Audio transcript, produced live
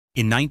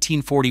In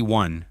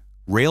 1941,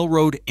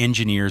 railroad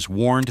engineers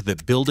warned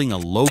that building a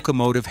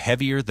locomotive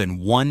heavier than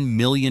 1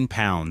 million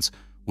pounds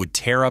would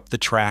tear up the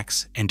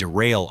tracks and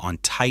derail on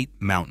tight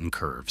mountain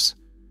curves.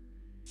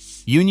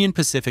 Union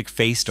Pacific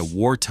faced a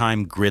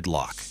wartime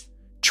gridlock.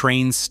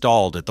 Trains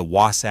stalled at the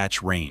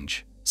Wasatch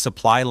Range,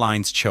 supply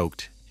lines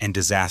choked, and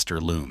disaster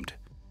loomed.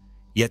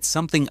 Yet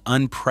something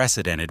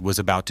unprecedented was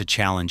about to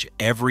challenge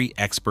every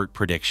expert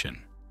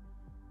prediction.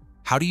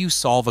 How do you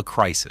solve a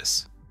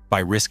crisis? By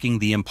risking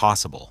the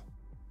impossible.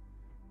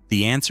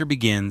 The answer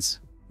begins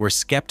where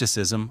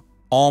skepticism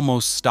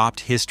almost stopped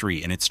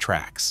history in its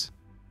tracks.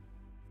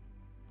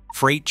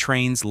 Freight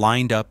trains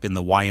lined up in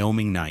the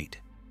Wyoming night,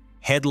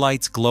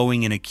 headlights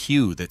glowing in a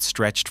queue that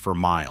stretched for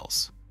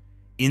miles.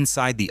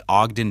 Inside the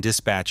Ogden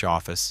dispatch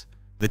office,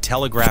 the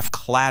telegraph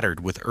clattered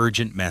with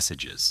urgent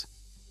messages.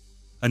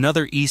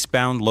 Another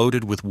eastbound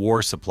loaded with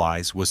war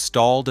supplies was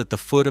stalled at the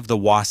foot of the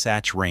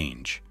Wasatch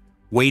Range,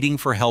 waiting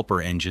for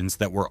helper engines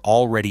that were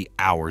already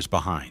hours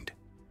behind.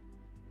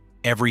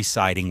 Every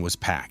siding was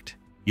packed.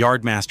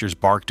 Yardmasters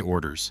barked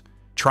orders,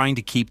 trying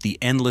to keep the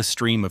endless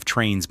stream of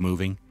trains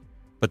moving,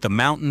 but the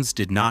mountains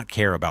did not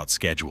care about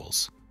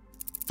schedules.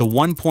 The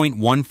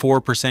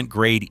 1.14%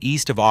 grade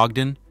east of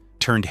Ogden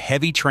turned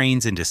heavy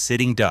trains into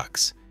sitting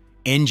ducks,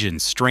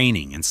 engines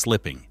straining and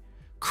slipping,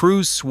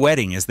 crews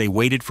sweating as they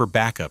waited for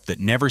backup that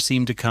never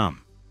seemed to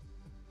come.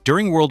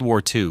 During World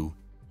War II,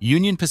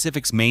 Union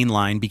Pacific's main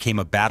line became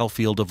a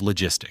battlefield of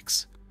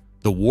logistics.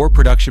 The War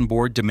Production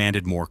Board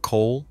demanded more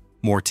coal,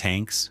 more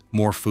tanks,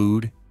 more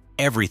food.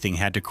 Everything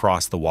had to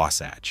cross the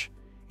Wasatch.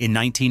 In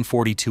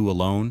 1942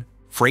 alone,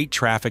 freight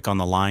traffic on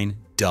the line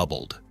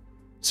doubled,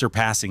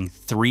 surpassing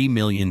 3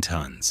 million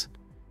tons.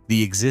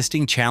 The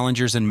existing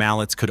Challengers and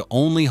Mallets could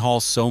only haul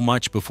so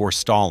much before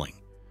stalling,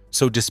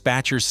 so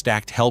dispatchers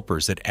stacked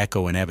helpers at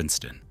Echo and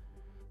Evanston.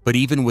 But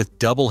even with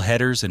double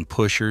headers and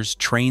pushers,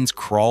 trains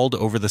crawled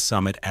over the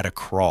summit at a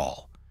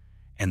crawl,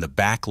 and the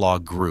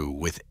backlog grew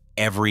with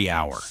every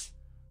hour.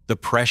 The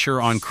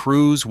pressure on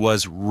crews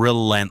was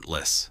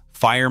relentless.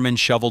 Firemen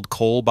shoveled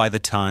coal by the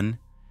ton,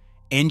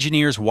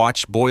 engineers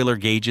watched boiler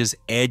gauges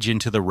edge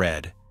into the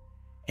red,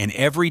 and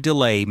every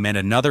delay meant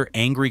another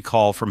angry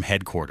call from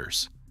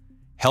headquarters.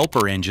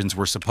 Helper engines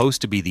were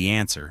supposed to be the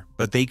answer,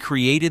 but they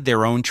created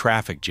their own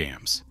traffic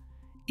jams.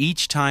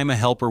 Each time a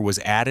helper was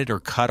added or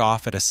cut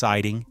off at a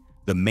siding,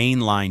 the main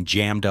line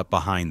jammed up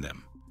behind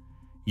them.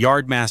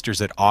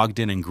 Yardmasters at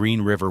Ogden and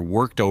Green River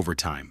worked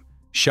overtime,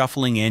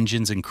 shuffling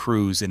engines and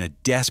crews in a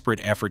desperate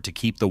effort to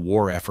keep the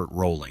war effort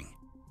rolling.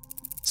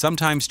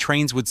 Sometimes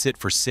trains would sit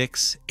for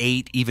 6,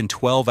 8, even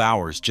 12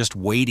 hours just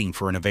waiting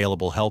for an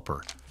available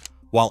helper,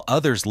 while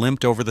others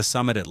limped over the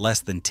summit at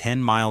less than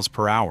 10 miles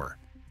per hour,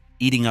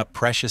 eating up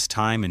precious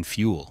time and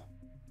fuel.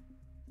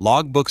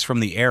 Logbooks from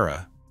the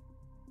era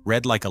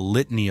read like a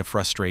litany of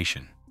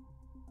frustration.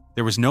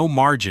 There was no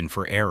margin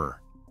for error.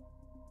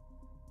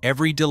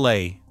 Every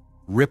delay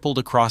rippled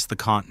across the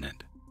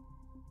continent,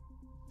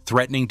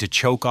 threatening to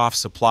choke off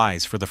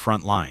supplies for the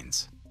front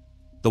lines.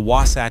 The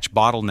Wasatch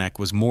bottleneck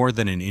was more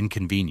than an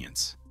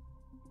inconvenience.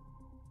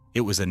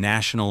 It was a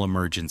national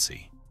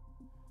emergency.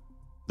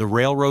 The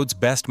railroad's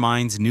best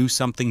minds knew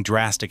something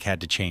drastic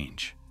had to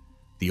change.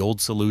 The old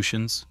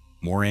solutions,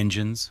 more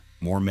engines,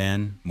 more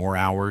men, more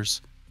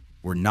hours,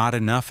 were not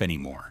enough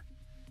anymore.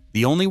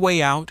 The only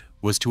way out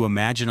was to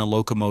imagine a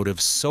locomotive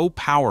so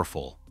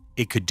powerful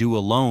it could do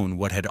alone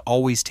what had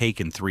always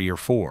taken 3 or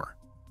 4.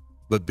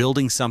 But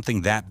building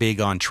something that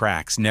big on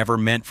tracks never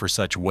meant for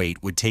such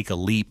weight would take a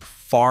leap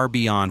far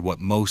beyond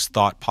what most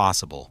thought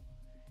possible.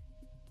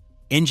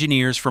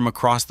 Engineers from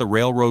across the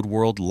railroad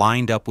world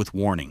lined up with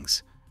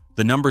warnings.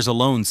 The numbers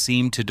alone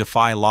seemed to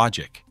defy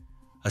logic.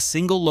 A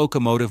single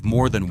locomotive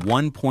more than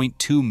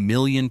 1.2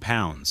 million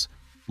pounds,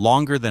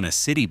 longer than a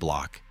city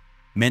block,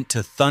 meant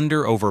to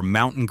thunder over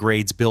mountain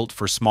grades built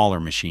for smaller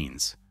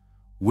machines.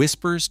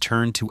 Whispers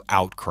turned to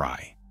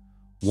outcry.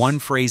 One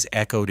phrase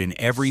echoed in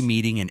every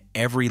meeting and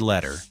every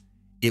letter: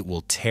 it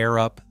will tear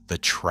up the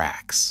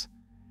tracks.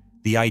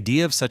 The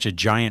idea of such a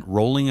giant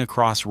rolling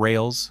across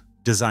rails,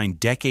 designed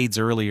decades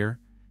earlier,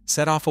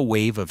 set off a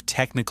wave of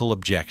technical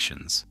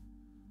objections.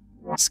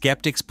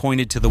 Skeptics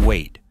pointed to the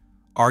weight,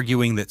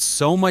 arguing that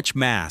so much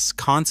mass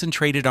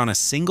concentrated on a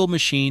single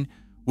machine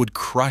would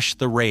crush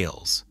the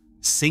rails,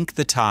 sink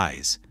the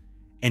ties,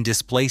 and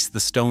displace the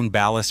stone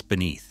ballast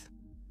beneath.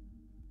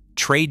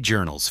 Trade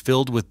journals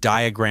filled with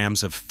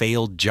diagrams of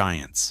failed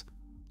giants,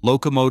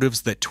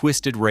 locomotives that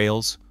twisted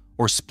rails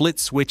or split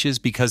switches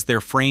because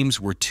their frames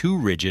were too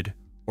rigid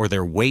or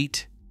their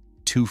weight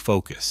too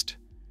focused.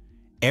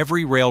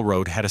 Every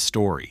railroad had a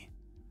story: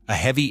 a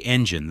heavy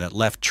engine that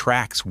left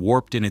tracks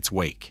warped in its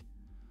wake,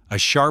 a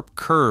sharp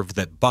curve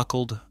that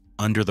buckled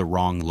under the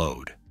wrong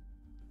load.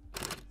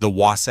 The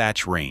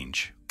Wasatch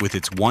Range, with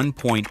its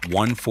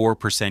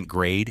 1.14%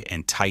 grade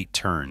and tight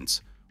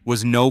turns,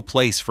 was no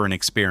place for an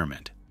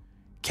experiment.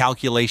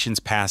 Calculations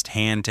passed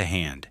hand to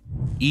hand,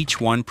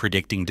 each one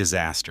predicting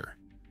disaster.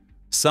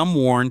 Some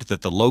warned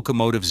that the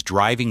locomotive's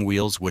driving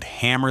wheels would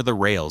hammer the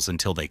rails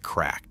until they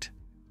cracked.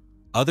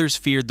 Others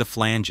feared the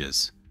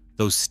flanges,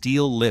 those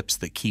steel lips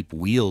that keep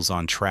wheels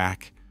on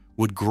track,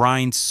 would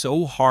grind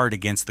so hard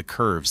against the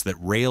curves that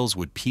rails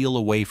would peel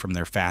away from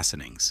their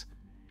fastenings.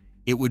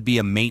 It would be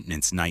a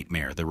maintenance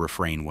nightmare, the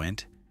refrain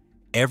went.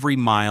 Every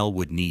mile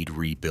would need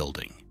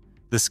rebuilding.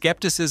 The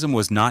skepticism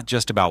was not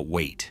just about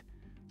weight.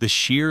 The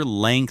sheer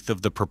length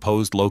of the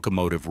proposed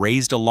locomotive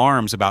raised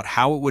alarms about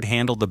how it would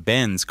handle the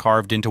bends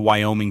carved into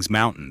Wyoming's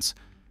mountains.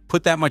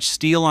 Put that much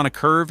steel on a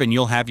curve and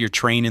you'll have your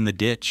train in the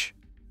ditch,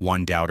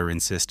 one doubter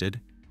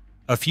insisted.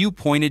 A few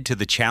pointed to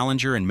the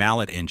Challenger and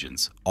Mallet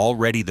engines,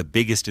 already the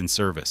biggest in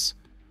service,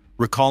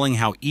 recalling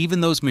how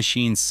even those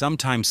machines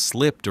sometimes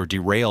slipped or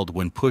derailed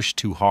when pushed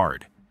too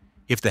hard.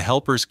 If the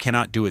helpers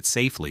cannot do it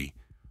safely,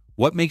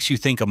 what makes you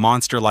think a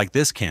monster like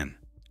this can?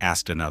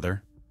 Asked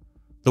another.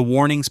 The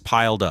warnings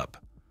piled up.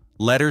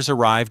 Letters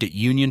arrived at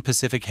Union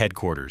Pacific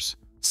headquarters,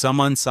 some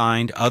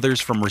unsigned,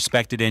 others from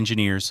respected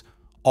engineers,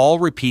 all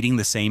repeating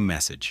the same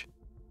message.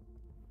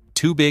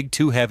 Too big,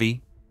 too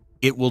heavy,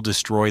 it will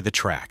destroy the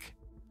track.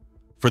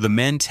 For the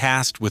men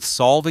tasked with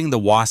solving the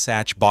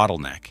Wasatch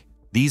bottleneck,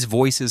 these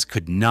voices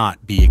could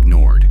not be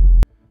ignored.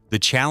 The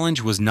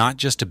challenge was not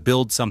just to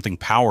build something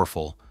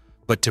powerful,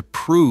 but to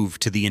prove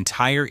to the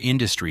entire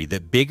industry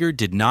that bigger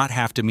did not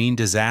have to mean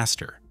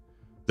disaster.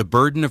 The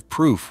burden of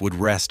proof would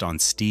rest on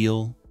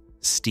steel,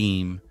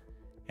 steam,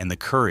 and the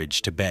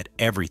courage to bet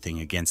everything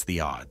against the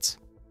odds.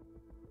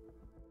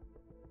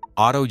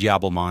 Otto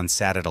Jabelmann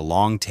sat at a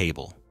long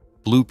table,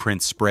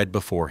 blueprints spread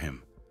before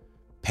him,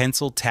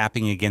 pencil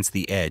tapping against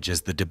the edge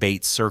as the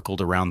debate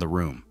circled around the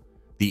room.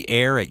 The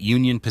air at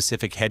Union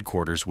Pacific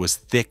headquarters was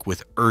thick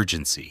with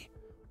urgency.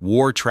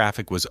 War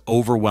traffic was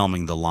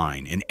overwhelming the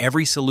line, and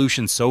every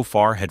solution so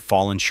far had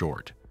fallen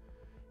short.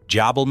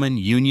 Jabelmann,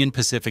 Union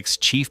Pacific's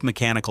chief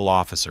mechanical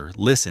officer,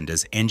 listened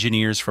as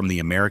engineers from the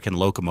American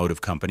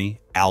Locomotive Company,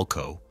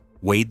 ALCO,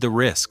 weighed the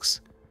risks.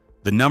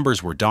 The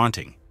numbers were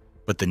daunting,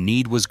 but the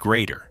need was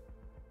greater.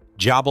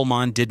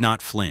 Jabelmann did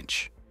not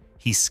flinch.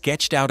 He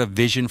sketched out a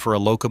vision for a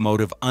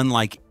locomotive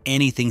unlike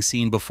anything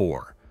seen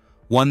before,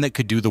 one that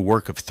could do the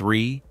work of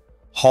three,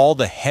 haul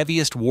the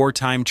heaviest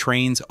wartime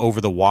trains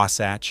over the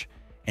Wasatch,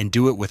 and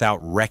do it without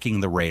wrecking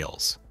the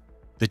rails.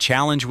 The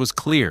challenge was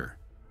clear,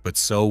 but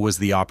so was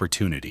the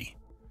opportunity.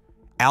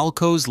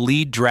 ALCO's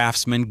lead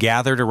draftsmen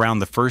gathered around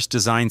the first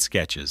design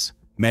sketches,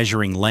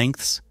 measuring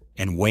lengths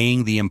and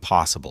weighing the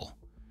impossible.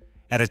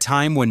 At a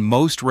time when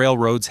most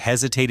railroads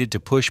hesitated to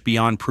push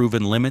beyond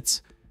proven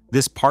limits,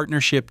 this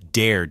partnership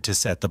dared to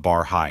set the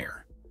bar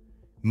higher.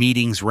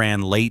 Meetings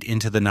ran late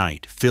into the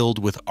night,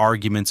 filled with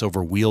arguments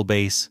over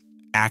wheelbase,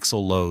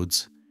 axle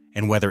loads,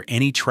 and whether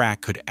any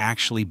track could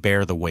actually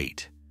bear the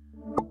weight.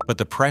 But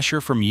the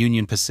pressure from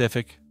Union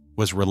Pacific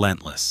was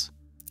relentless.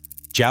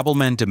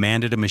 Jabelmann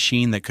demanded a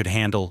machine that could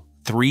handle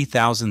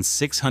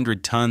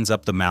 3,600 tons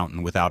up the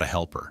mountain without a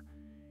helper,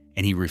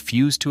 and he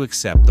refused to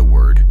accept the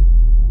word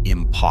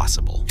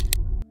impossible.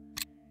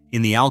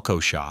 In the ALCO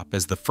shop,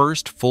 as the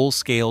first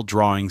full-scale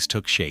drawings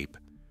took shape,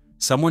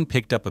 someone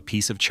picked up a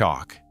piece of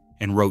chalk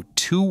and wrote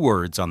 2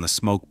 words on the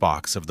smoke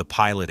box of the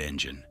pilot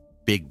engine,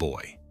 Big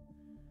Boy.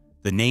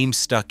 The name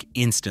stuck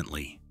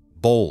instantly,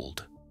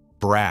 bold,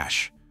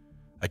 brash,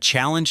 a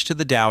challenge to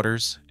the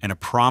doubters and a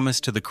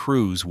promise to the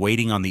crews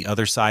waiting on the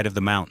other side of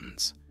the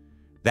mountains.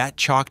 That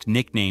chalked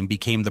nickname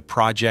became the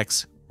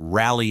project's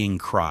rallying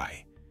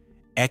cry,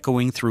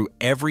 echoing through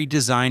every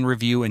design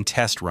review and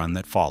test run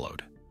that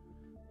followed.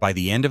 By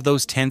the end of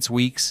those tense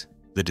weeks,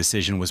 the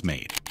decision was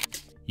made.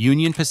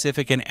 Union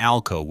Pacific and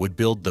ALCO would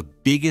build the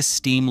biggest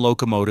steam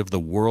locomotive the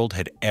world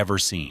had ever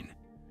seen.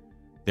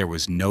 There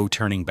was no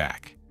turning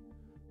back.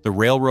 The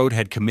railroad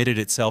had committed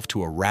itself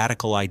to a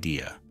radical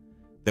idea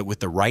that with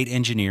the right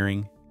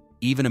engineering,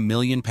 even a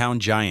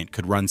million-pound giant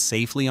could run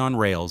safely on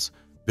rails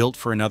built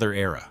for another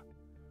era.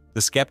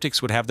 The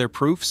skeptics would have their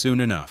proof soon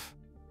enough.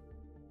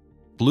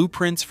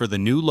 Blueprints for the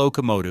new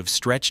locomotive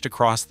stretched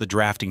across the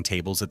drafting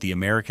tables at the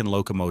American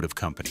Locomotive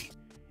Company,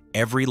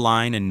 every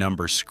line and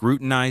number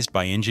scrutinized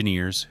by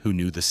engineers who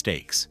knew the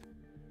stakes.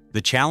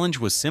 The challenge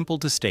was simple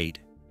to state,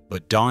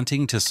 but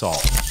daunting to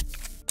solve.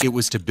 It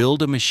was to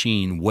build a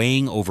machine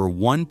weighing over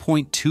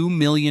 1.2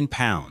 million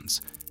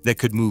pounds that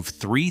could move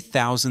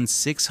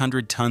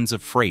 3,600 tons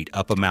of freight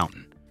up a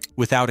mountain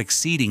without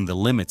exceeding the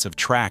limits of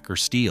track or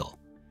steel.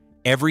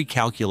 Every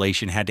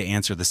calculation had to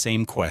answer the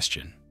same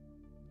question.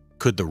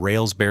 Could the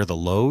rails bear the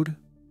load,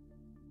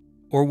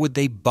 or would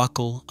they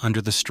buckle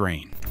under the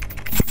strain?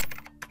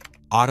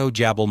 Otto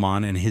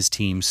Jabelmann and his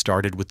team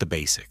started with the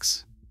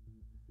basics.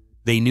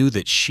 They knew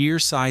that sheer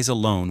size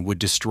alone would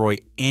destroy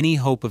any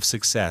hope of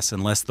success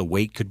unless the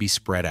weight could be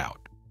spread out.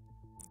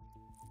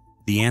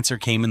 The answer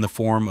came in the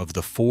form of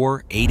the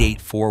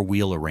 4-8-8-4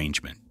 wheel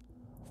arrangement,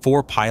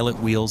 4 pilot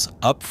wheels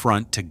up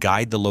front to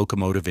guide the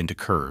locomotive into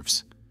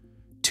curves,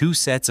 2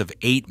 sets of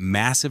 8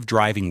 massive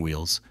driving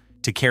wheels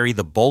to carry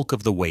the bulk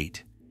of the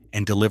weight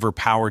and deliver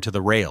power to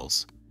the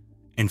rails,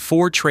 and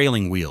 4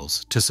 trailing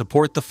wheels to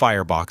support the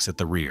firebox at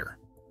the rear.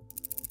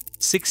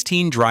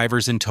 16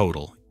 drivers in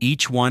total,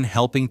 each one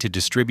helping to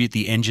distribute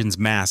the engine's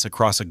mass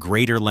across a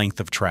greater length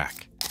of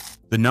track.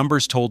 The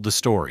numbers told the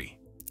story.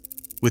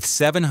 with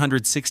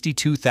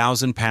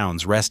 762,000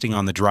 pounds resting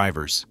on the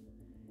drivers.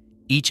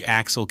 Each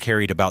axle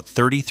carried about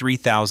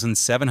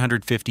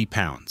 33,750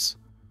 pounds,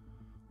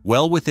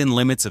 well within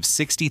limits of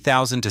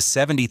 60,000 to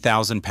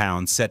 70,000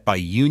 pounds set by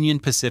Union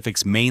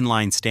Pacific's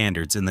mainline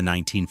standards in the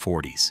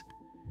 1940s.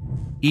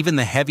 Even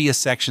the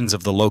heaviest sections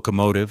of the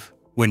locomotive,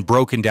 when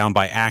broken down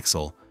by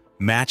axle,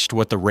 matched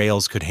what the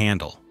rails could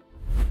handle.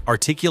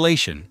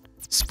 Articulation,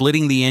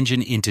 splitting the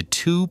engine into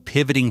two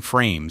pivoting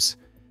frames,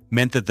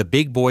 meant that the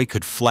big boy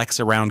could flex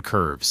around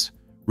curves,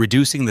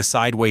 reducing the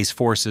sideways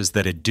forces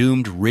that had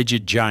doomed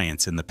rigid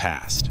giants in the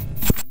past.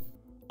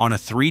 On a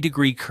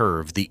 3-degree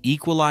curve, the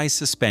equalized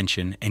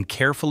suspension and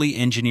carefully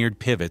engineered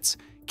pivots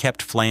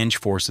kept flange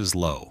forces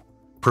low,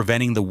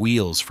 preventing the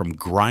wheels from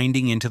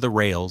grinding into the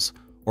rails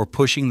or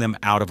pushing them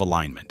out of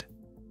alignment.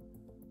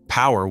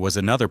 Power was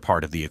another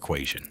part of the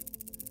equation.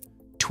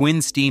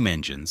 Twin steam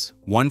engines,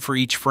 one for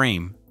each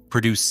frame,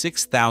 produced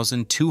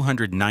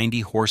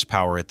 6,290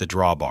 horsepower at the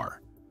drawbar,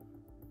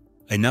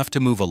 enough to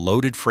move a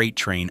loaded freight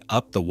train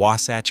up the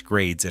Wasatch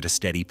grades at a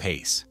steady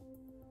pace.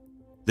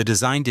 The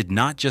design did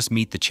not just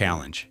meet the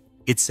challenge,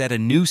 it set a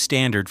new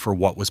standard for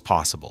what was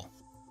possible.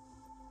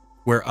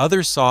 Where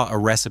others saw a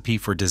recipe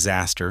for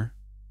disaster,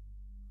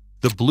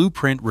 the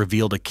blueprint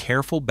revealed a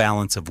careful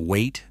balance of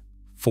weight,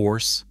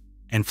 force,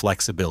 and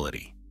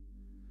flexibility.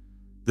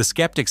 The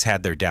skeptics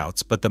had their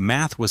doubts, but the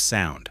math was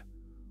sound.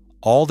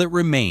 All that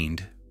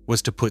remained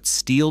was to put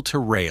steel to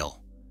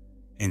rail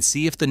and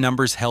see if the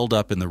numbers held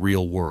up in the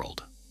real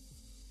world.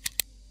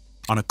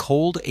 On a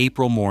cold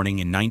April morning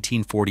in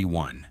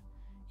 1941,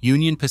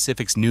 Union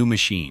Pacific's new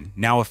machine,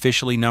 now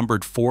officially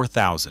numbered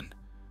 4000,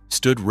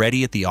 stood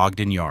ready at the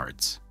Ogden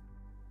yards.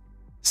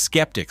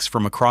 Skeptics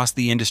from across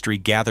the industry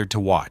gathered to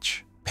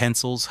watch,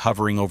 pencils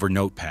hovering over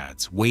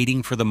notepads,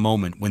 waiting for the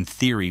moment when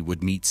theory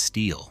would meet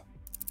steel.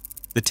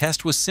 The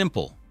test was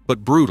simple,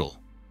 but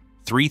brutal.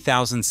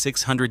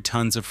 3,600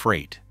 tons of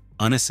freight,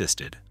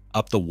 unassisted,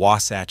 up the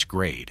Wasatch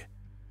grade.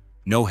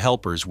 No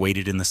helpers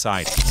waited in the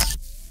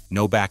sidings.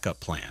 No backup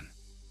plan.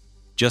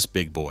 Just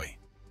Big Boy,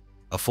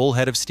 a full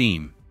head of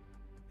steam,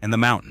 and the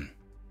mountain.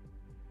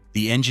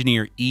 The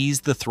engineer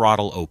eased the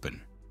throttle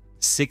open.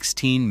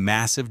 16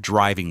 massive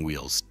driving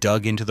wheels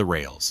dug into the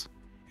rails,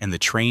 and the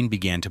train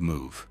began to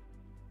move.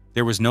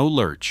 There was no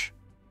lurch,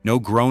 no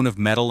groan of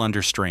metal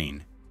under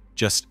strain,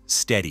 just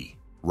steady,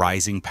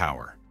 rising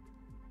power.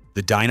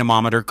 The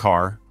dynamometer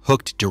car,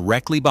 hooked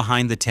directly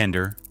behind the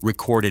tender,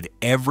 recorded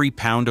every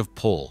pound of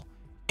pull,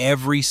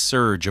 every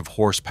surge of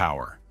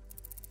horsepower.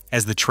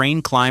 As the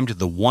train climbed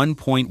the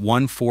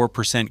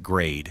 1.14%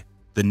 grade,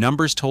 the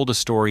numbers told a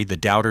story the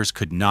doubters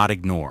could not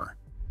ignore.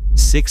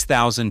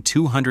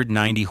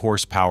 6,290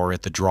 horsepower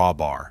at the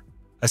drawbar,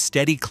 a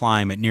steady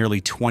climb at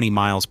nearly 20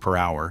 miles per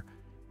hour,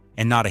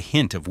 and not a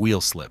hint of wheel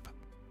slip.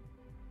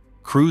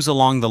 Crews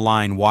along the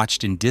line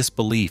watched in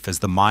disbelief as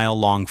the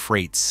mile-long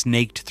freight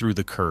snaked through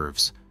the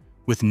curves,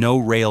 with no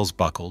rails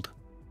buckled,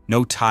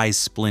 no ties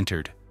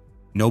splintered,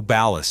 no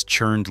ballast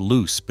churned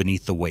loose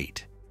beneath the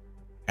weight.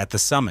 At the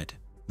summit,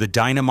 the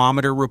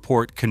dynamometer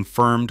report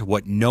confirmed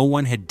what no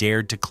one had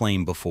dared to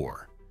claim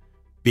before.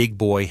 Big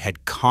Boy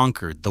had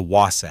conquered the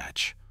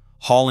Wasatch,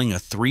 hauling a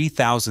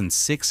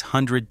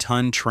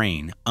 3,600-ton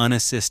train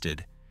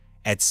unassisted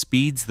at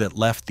speeds that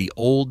left the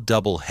old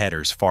double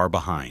headers far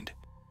behind.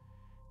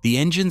 The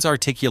engine's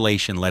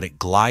articulation let it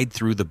glide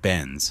through the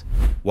bends,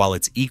 while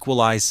its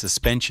equalized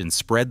suspension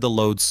spread the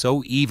load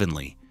so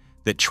evenly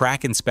that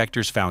track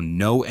inspectors found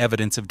no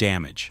evidence of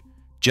damage,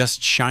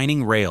 just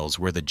shining rails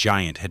where the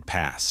giant had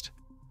passed.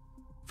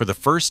 For the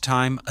first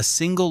time, a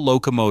single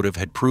locomotive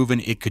had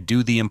proven it could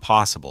do the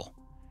impossible,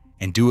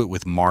 and do it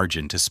with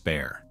margin to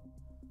spare.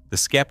 The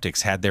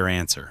skeptics had their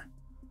answer,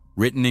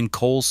 written in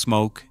coal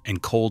smoke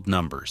and cold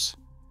numbers.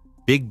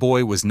 Big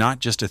Boy was not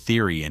just a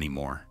theory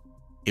anymore.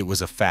 It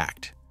was a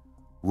fact,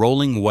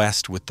 rolling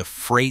west with the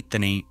freight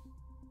the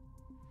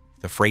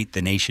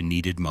nation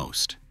needed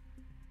most.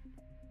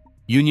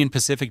 Union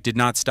Pacific did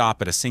not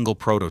stop at a single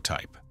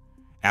prototype.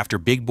 After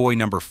Big Boy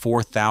number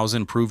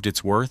 4000 proved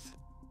its worth,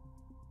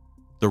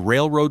 the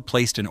railroad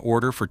placed an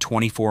order for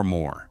 24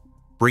 more,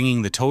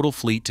 bringing the total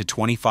fleet to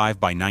 25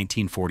 by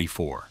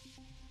 1944.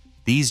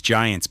 These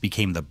giants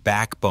became the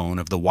backbone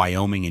of the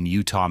Wyoming and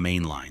Utah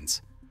main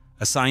lines,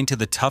 assigned to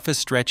the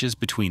toughest stretches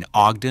between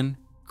Ogden,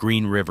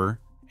 Green River,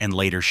 and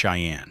later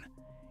Cheyenne.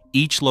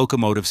 Each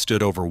locomotive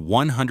stood over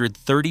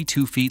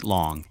 132 feet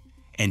long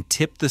and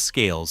tipped the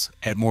scales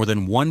at more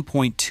than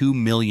 1.2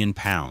 million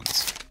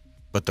pounds.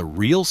 But the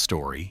real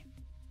story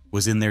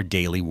was in their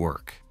daily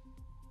work.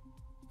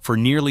 For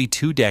nearly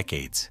 2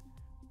 decades,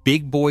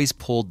 Big Boys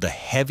pulled the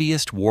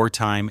heaviest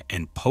wartime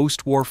and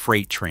post-war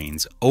freight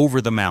trains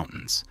over the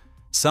mountains,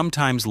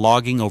 sometimes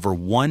logging over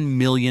 1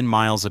 million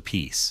miles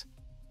apiece.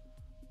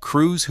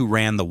 Crews who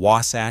ran the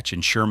Wasatch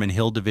and Sherman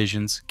Hill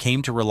divisions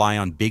came to rely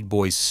on Big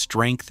Boy's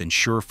strength and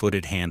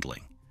sure-footed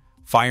handling.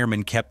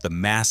 Firemen kept the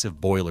massive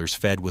boilers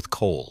fed with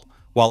coal,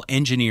 while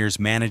engineers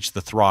managed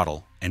the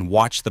throttle and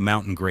watched the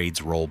mountain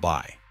grades roll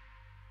by.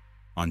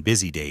 On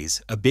busy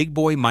days, a big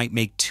boy might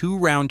make 2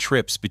 round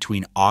trips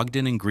between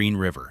Ogden and Green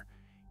River,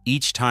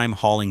 each time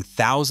hauling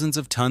thousands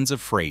of tons of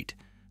freight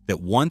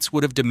that once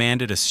would have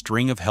demanded a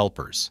string of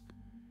helpers.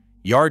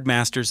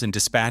 Yardmasters and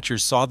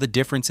dispatchers saw the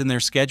difference in their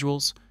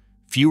schedules: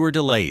 fewer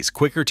delays,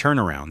 quicker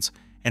turnarounds,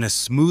 and a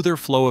smoother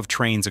flow of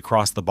trains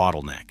across the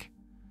bottleneck.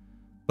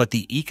 But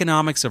the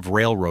economics of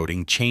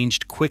railroading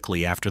changed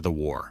quickly after the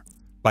war.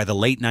 By the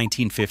late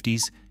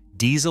 1950s,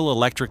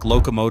 diesel-electric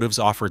locomotives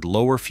offered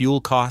lower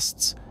fuel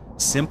costs,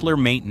 simpler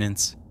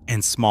maintenance,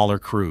 and smaller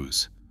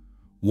crews.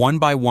 One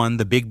by one,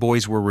 the big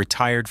boys were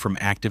retired from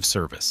active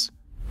service.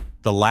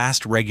 The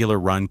last regular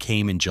run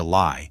came in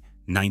July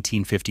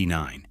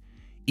 1959.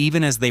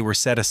 Even as they were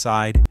set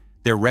aside,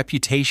 their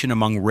reputation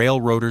among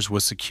railroaders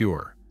was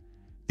secure.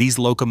 These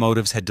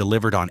locomotives had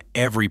delivered on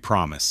every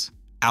promise,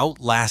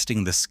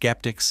 outlasting the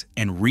skeptics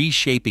and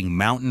reshaping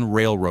mountain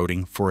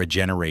railroading for a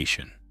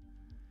generation.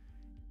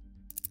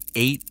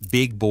 8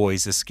 big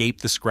boys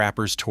escaped the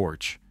scrapper's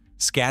torch,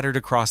 scattered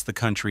across the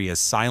country as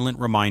silent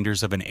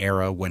reminders of an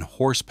era when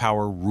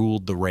horsepower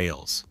ruled the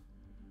rails.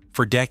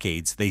 For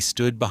decades, they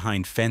stood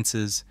behind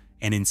fences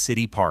and in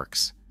city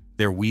parks,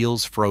 their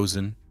wheels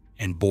frozen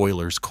and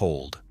boilers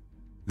cold.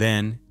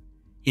 Then,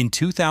 in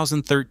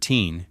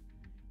 2013,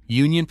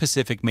 Union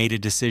Pacific made a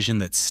decision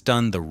that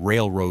stunned the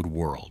railroad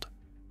world.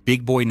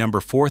 Big Boy number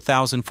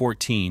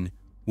 4014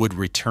 would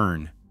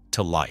return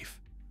to life.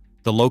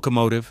 The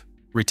locomotive,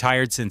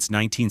 retired since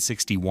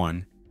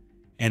 1961,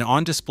 and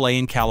on display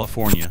in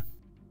California,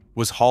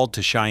 was hauled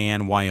to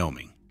Cheyenne,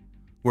 Wyoming,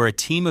 where a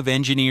team of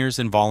engineers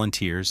and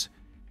volunteers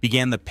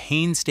began the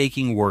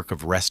painstaking work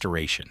of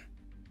restoration.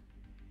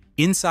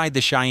 Inside the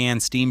Cheyenne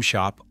steam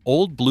shop,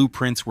 old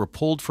blueprints were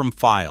pulled from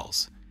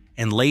files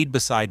and laid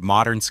beside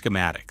modern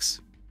schematics.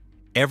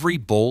 Every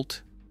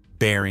bolt,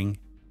 bearing,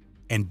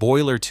 and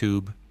boiler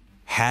tube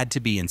had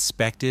to be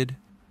inspected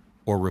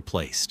or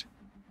replaced.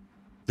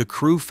 The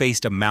crew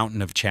faced a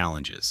mountain of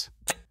challenges: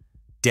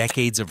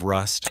 decades of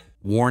rust,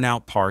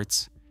 worn-out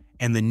parts,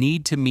 and the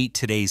need to meet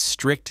today's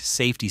strict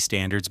safety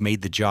standards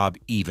made the job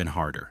even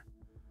harder.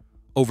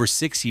 Over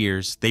 6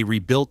 years, they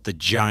rebuilt the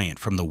giant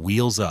from the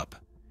wheels up,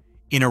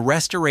 in a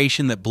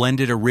restoration that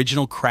blended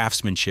original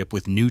craftsmanship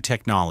with new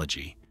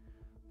technology.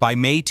 By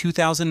May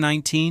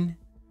 2019,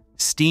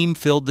 steam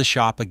filled the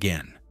shop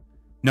again.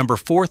 Number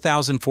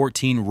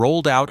 4014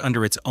 rolled out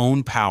under its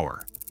own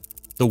power,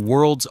 the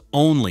world's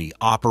only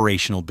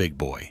operational big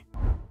boy.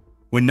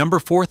 When number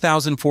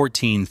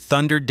 4014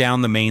 thundered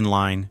down the main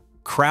line,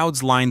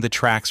 crowds lined the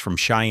tracks from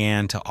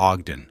Cheyenne to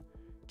Ogden,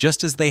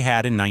 just as they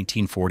had in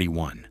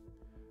 1941.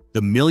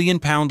 The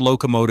million-pound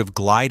locomotive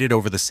glided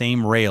over the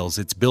same rails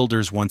its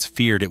builders once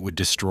feared it would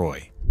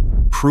destroy,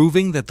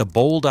 proving that the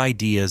bold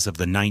ideas of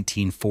the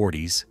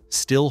 1940s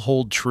still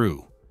hold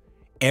true.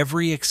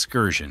 Every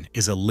excursion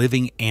is a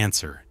living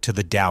answer to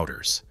the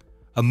doubters,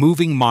 a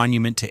moving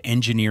monument to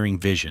engineering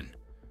vision,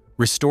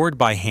 restored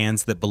by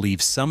hands that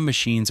believe some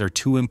machines are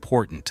too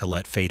important to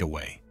let fade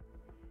away.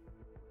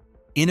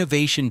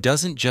 Innovation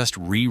doesn't just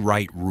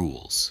rewrite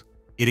rules,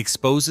 it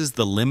exposes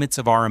the limits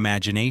of our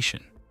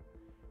imagination.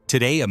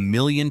 Today, a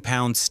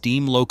million-pound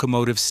steam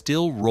locomotive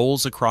still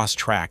rolls across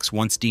tracks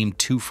once deemed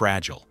too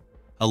fragile,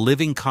 a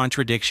living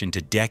contradiction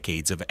to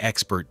decades of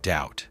expert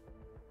doubt.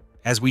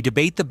 As we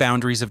debate the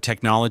boundaries of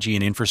technology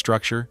and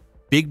infrastructure,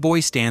 Big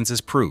Boy stands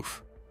as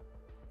proof.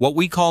 What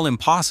we call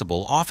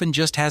impossible often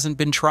just hasn't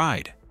been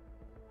tried.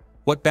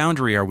 What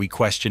boundary are we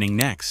questioning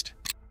next?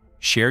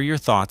 Share your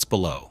thoughts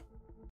below.